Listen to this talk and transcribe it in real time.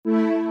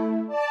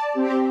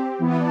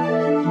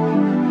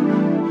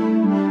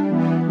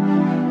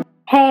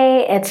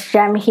it's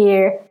Jem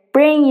here,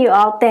 bringing you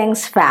all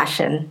things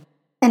fashion.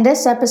 In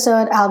this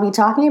episode, I'll be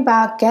talking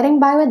about getting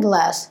by with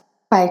less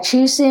by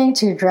choosing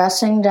to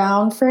dressing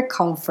down for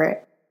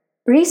comfort.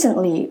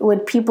 Recently,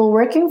 with people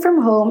working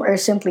from home or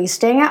simply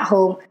staying at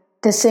home,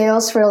 the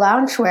sales for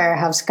loungewear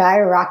have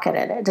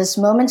skyrocketed. This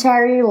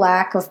momentary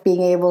lack of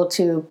being able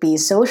to be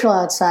social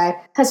outside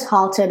has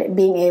halted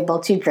being able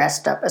to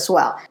dress up as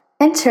well.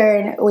 In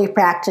turn, we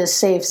practice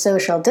safe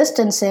social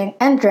distancing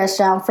and dress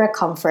down for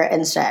comfort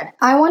instead.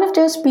 I'm one of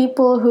those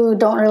people who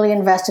don't really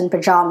invest in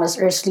pajamas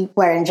or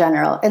sleepwear in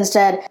general.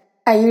 Instead,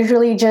 I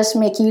usually just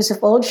make use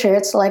of old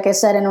shirts. Like I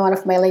said in one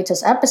of my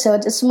latest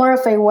episodes, it's more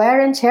of a wear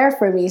and tear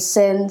for me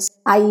since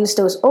I use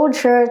those old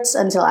shirts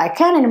until I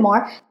can't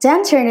anymore,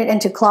 then turn it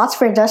into cloths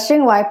for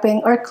dusting,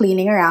 wiping, or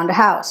cleaning around the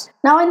house.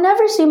 Now, I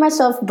never see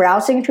myself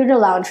browsing through the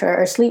loungewear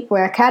or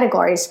sleepwear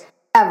categories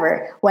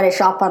ever when I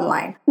shop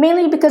online.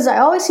 Mainly because I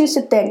always used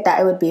to think that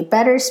it would be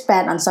better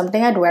spent on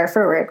something I'd wear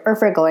for work or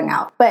for going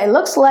out. But it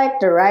looks like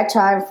the right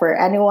time for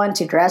anyone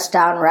to dress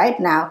down right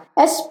now,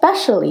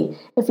 especially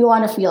if you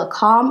want to feel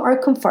calm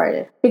or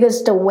comforted,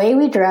 because the way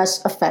we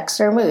dress affects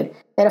our mood.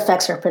 It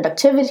affects our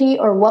productivity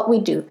or what we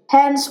do.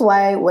 Hence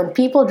why when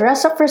people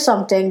dress up for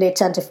something, they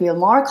tend to feel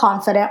more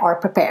confident or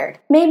prepared.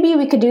 Maybe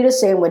we could do the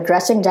same with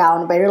dressing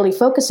down by really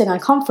focusing on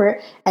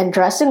comfort and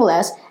dressing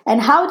less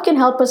and how it can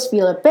help us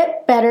feel a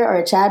bit better or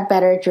a tad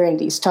better during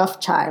these tough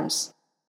times.